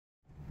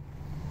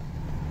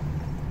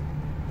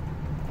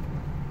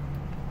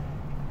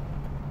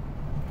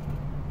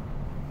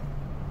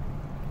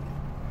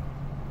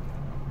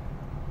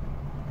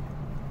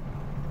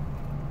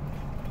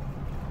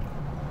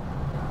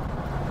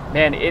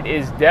Man, it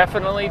is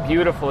definitely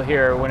beautiful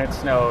here when it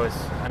snows.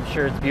 I'm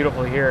sure it's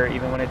beautiful here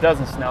even when it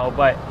doesn't snow,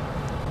 but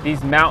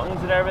these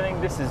mountains and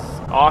everything, this is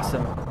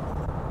awesome.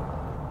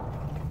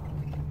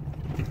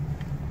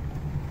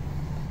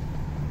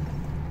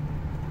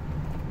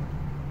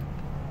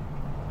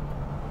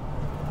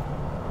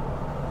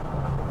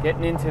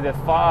 Getting into the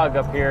fog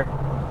up here.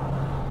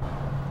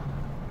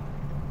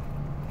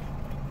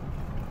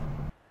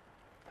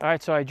 All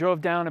right, so I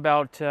drove down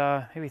about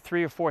maybe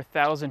 3,000 or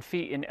 4,000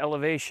 feet in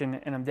elevation,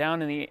 and I'm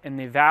down in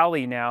the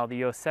valley now, the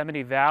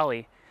Yosemite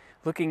Valley,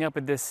 looking up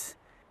at this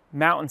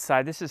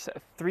mountainside. This is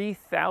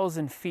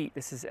 3,000 feet.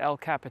 This is El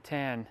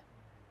Capitan,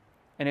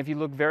 and if you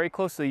look very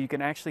closely, you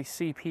can actually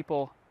see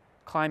people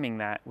climbing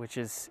that, which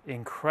is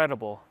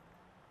incredible.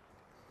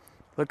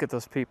 Look at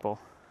those people.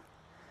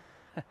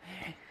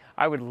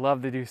 I would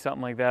love to do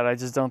something like that. I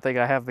just don't think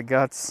I have the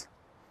guts.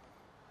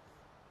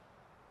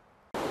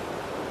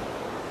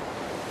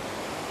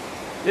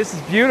 This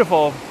is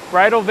beautiful,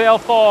 Bridal Veil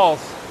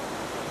Falls.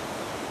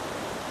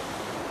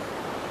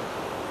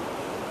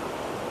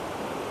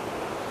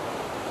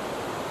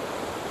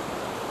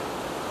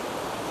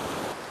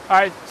 All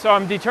right, so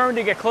I'm determined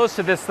to get close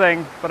to this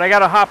thing, but I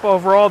gotta hop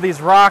over all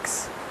these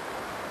rocks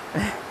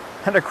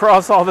and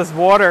across all this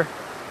water.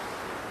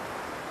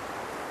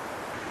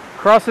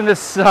 Crossing this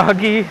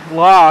soggy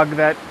log,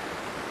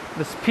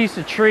 this piece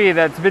of tree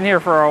that's been here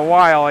for a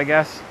while, I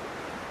guess.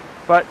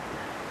 But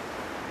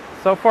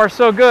so far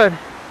so good.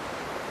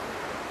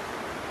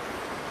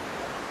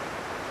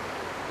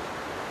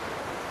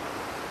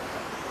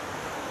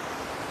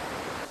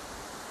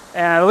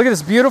 And look at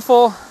this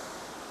beautiful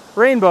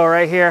rainbow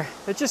right here.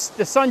 The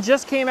sun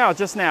just came out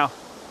just now.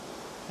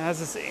 It has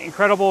this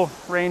incredible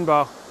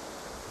rainbow. In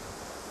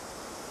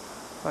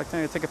fact, I'm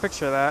gonna take a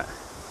picture of that.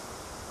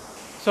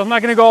 So I'm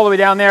not gonna go all the way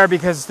down there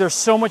because there's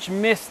so much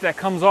mist that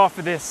comes off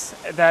of this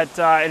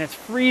and it's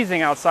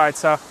freezing outside.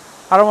 So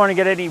I don't want to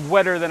get any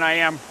wetter than I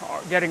am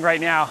getting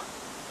right now.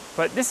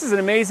 But this is an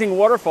amazing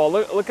waterfall.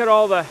 Look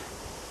at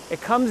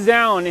it comes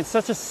down in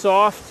such a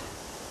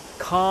soft,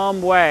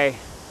 calm way.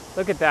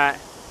 Look at that.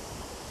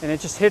 And it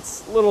just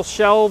hits little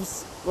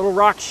shelves, little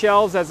rock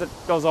shelves as it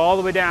goes all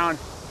the way down.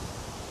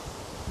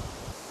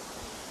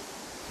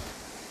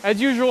 As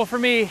usual for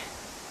me,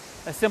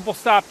 a simple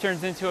stop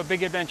turns into a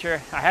big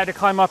adventure. I had to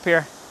climb up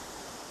here,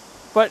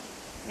 but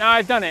now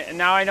I've done it and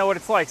now I know what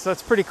it's like, so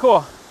it's pretty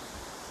cool.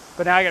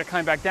 But now I gotta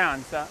climb back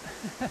down, so.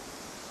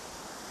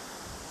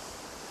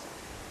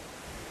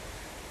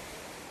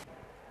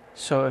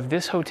 So if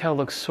this hotel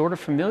looks sort of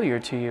familiar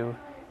to you,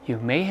 you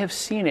may have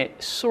seen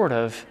it sort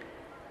of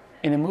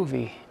in a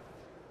movie.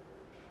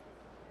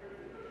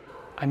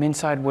 I'm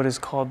inside what is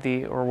called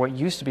what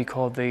used to be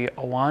called the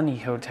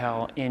Ahwahnee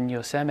Hotel in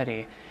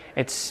Yosemite.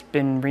 It's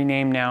been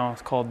renamed now,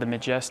 it's called the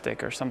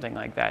Majestic or something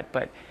like that,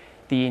 but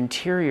the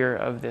interior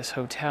of this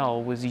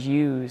hotel was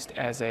used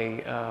as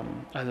a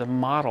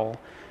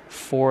model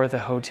for the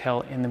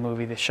hotel in the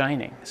movie The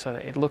Shining. So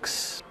it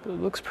looks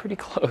pretty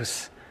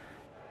close.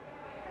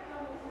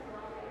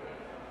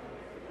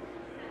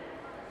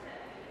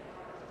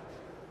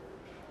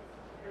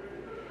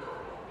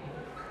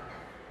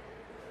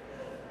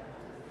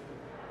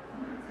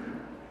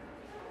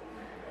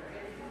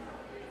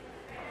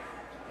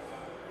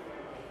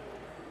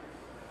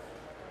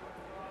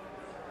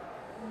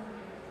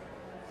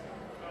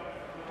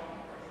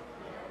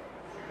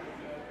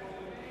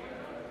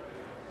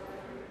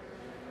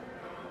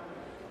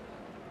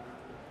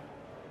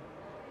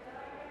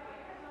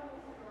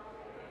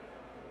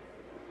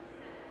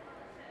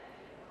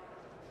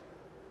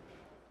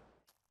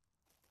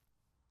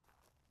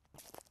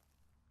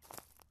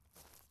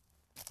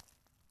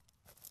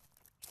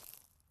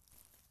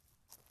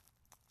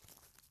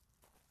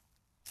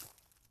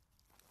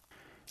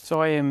 So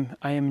I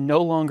am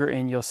no longer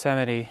in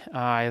Yosemite.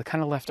 I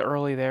kind of left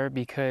early there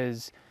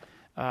because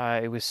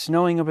it was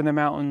snowing up in the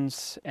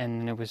mountains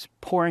and it was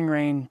pouring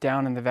rain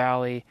down in the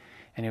valley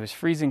and it was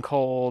freezing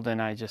cold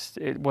and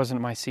it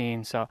wasn't my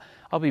scene. So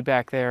I'll be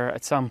back there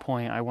at some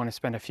point. I want to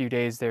spend a few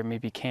days there,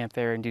 maybe camp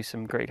there and do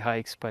some great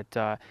hikes. But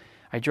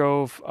I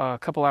drove a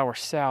couple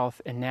hours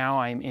south and now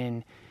I'm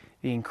in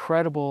the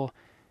incredible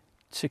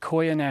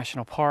Sequoia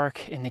National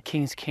Park in the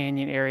Kings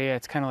Canyon area.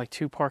 It's kind of like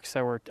two parks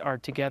that are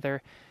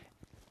together.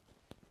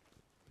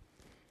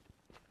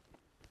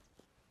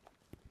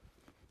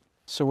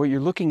 So what you're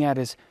looking at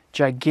is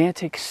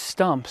gigantic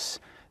stumps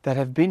that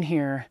have been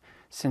here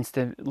since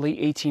the late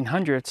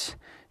 1800s,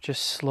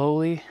 just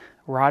slowly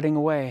rotting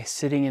away,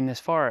 sitting in this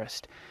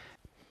forest.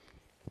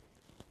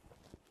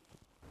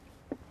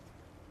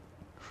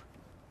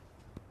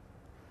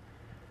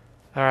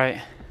 All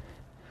right,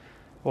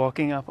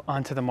 walking up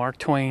onto the Mark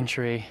Twain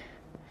tree.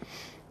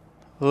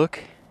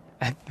 Look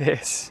at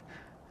this.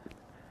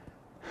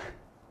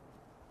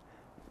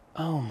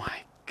 Oh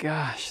my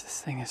gosh,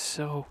 this thing is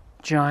so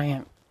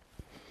giant.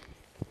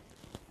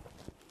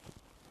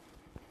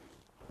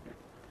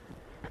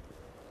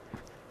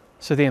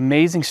 So the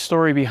amazing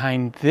story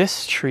behind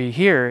this tree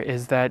here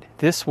is that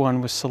this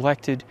one was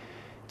selected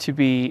to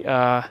be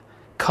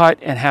cut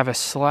and have a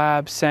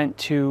slab sent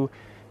to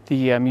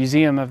the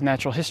Museum of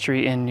Natural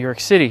History in New York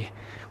City,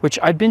 which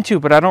I'd been to,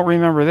 but I don't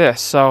remember this.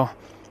 So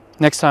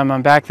next time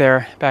I'm back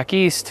there, back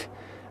east,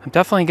 I'm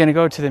definitely going to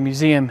go to the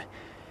museum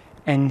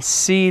and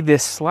see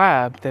this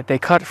slab that they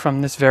cut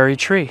from this very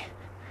tree.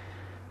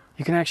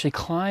 You can actually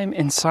climb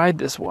inside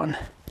this one.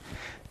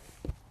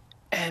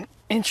 And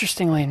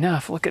interestingly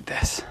enough, look at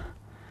this.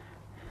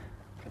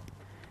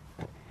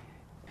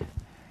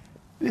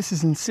 This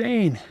is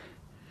insane.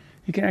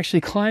 You can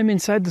actually climb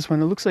inside this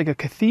one. It looks like a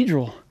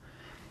cathedral.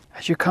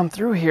 As you come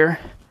through here,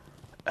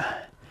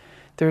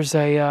 there's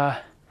an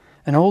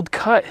old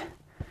cut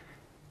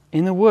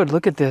in the wood.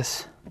 Look at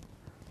this.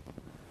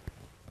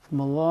 From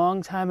a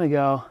long time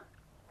ago.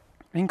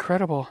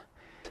 Incredible.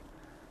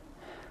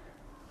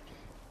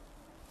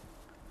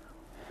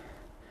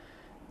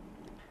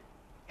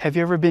 Have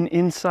you ever been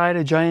inside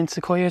a giant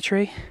sequoia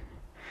tree?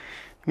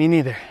 Me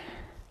neither.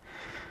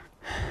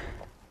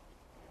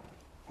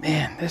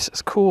 Man, this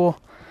is cool.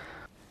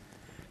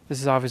 This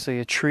is obviously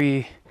a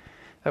tree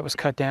that was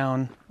cut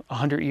down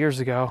 100 years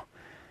ago,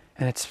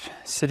 and it's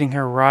sitting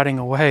here rotting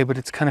away, but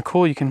it's kind of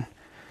cool. You can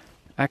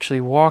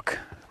actually walk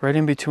right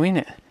in between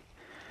it.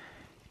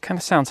 It kind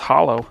of sounds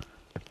hollow.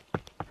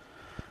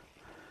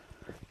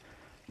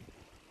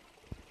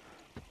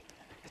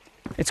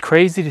 It's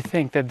crazy to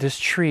think that this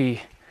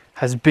tree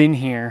has been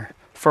here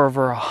for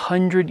over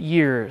 100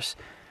 years,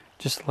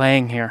 just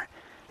laying here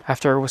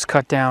after it was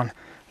cut down.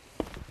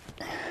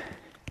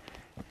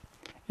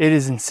 It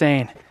is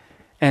insane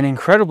and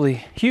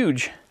incredibly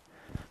huge.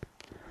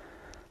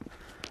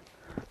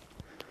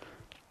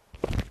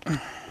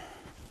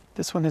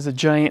 This one has a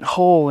giant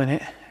hole in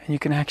it, and you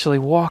can actually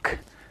walk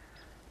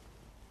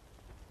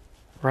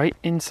right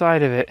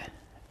inside of it,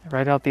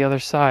 right out the other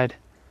side.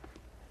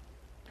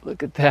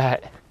 Look at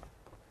that.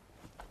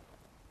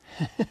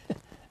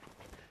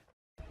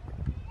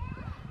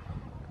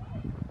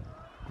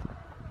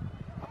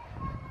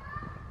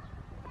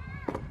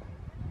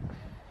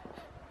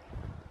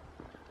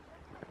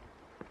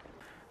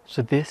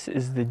 So this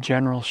is the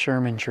General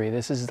Sherman tree.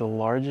 This is the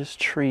largest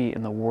tree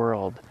in the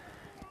world.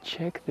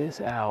 Check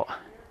this out.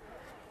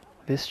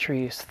 This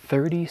tree is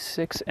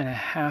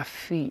 36.5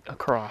 feet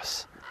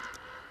across,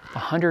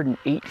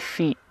 108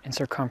 feet in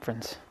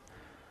circumference.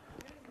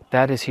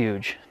 That is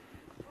huge.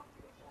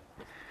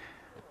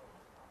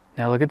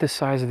 Now look at the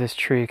size of this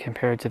tree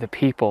compared to the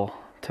people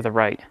to the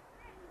right.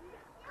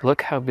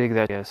 Look how big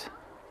that is.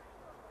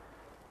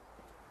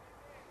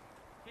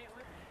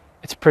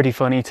 It's pretty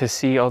funny to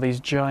see all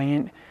these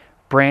giant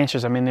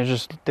branches. I mean,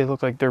 they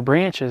look like they're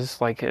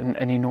branches, like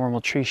any normal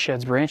tree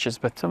sheds branches,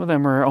 but some of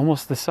them are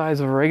almost the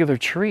size of a regular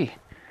tree.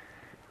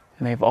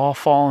 And they've all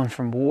fallen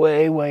from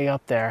way, way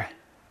up there.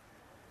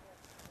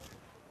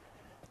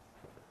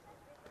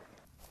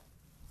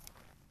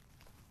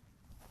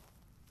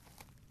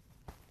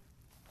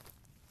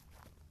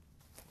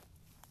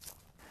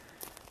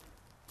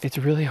 It's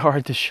really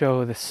hard to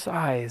show the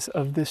size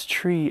of this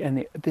tree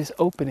and this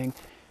opening.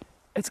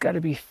 It's got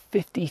to be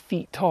 50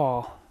 feet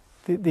tall,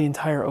 the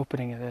entire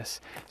opening of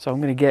this. So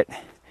I'm going to get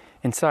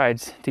inside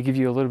to give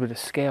you a little bit of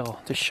scale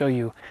to show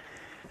you.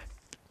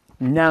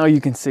 Now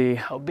you can see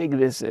how big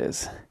this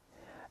is.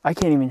 I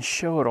can't even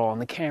show it all on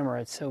the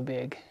camera. It's so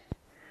big.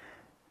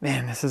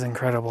 Man, this is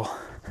incredible.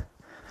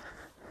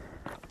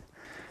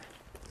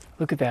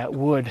 Look at that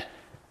wood.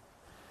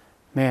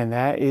 Man,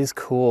 that is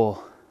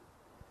cool.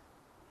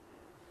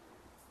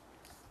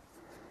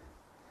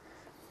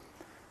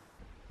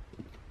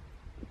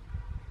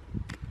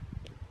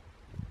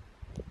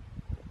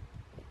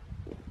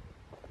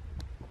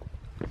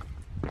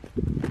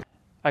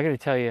 I gotta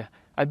tell you,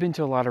 I've been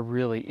to a lot of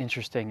really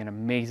interesting and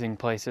amazing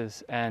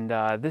places, and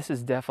this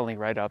is definitely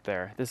right up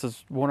there. This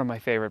is one of my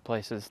favorite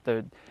places.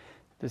 The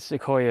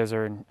Sequoias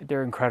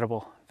they're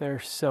incredible. They're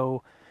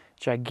so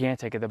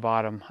gigantic at the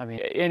bottom. I mean,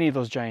 any of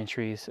those giant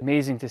trees,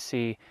 amazing to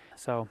see.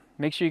 So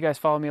make sure you guys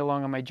follow me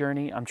along on my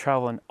journey. I'm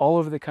traveling all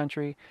over the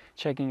country,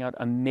 checking out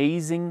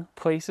amazing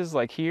places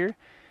like here,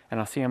 and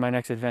I'll see you on my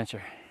next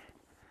adventure.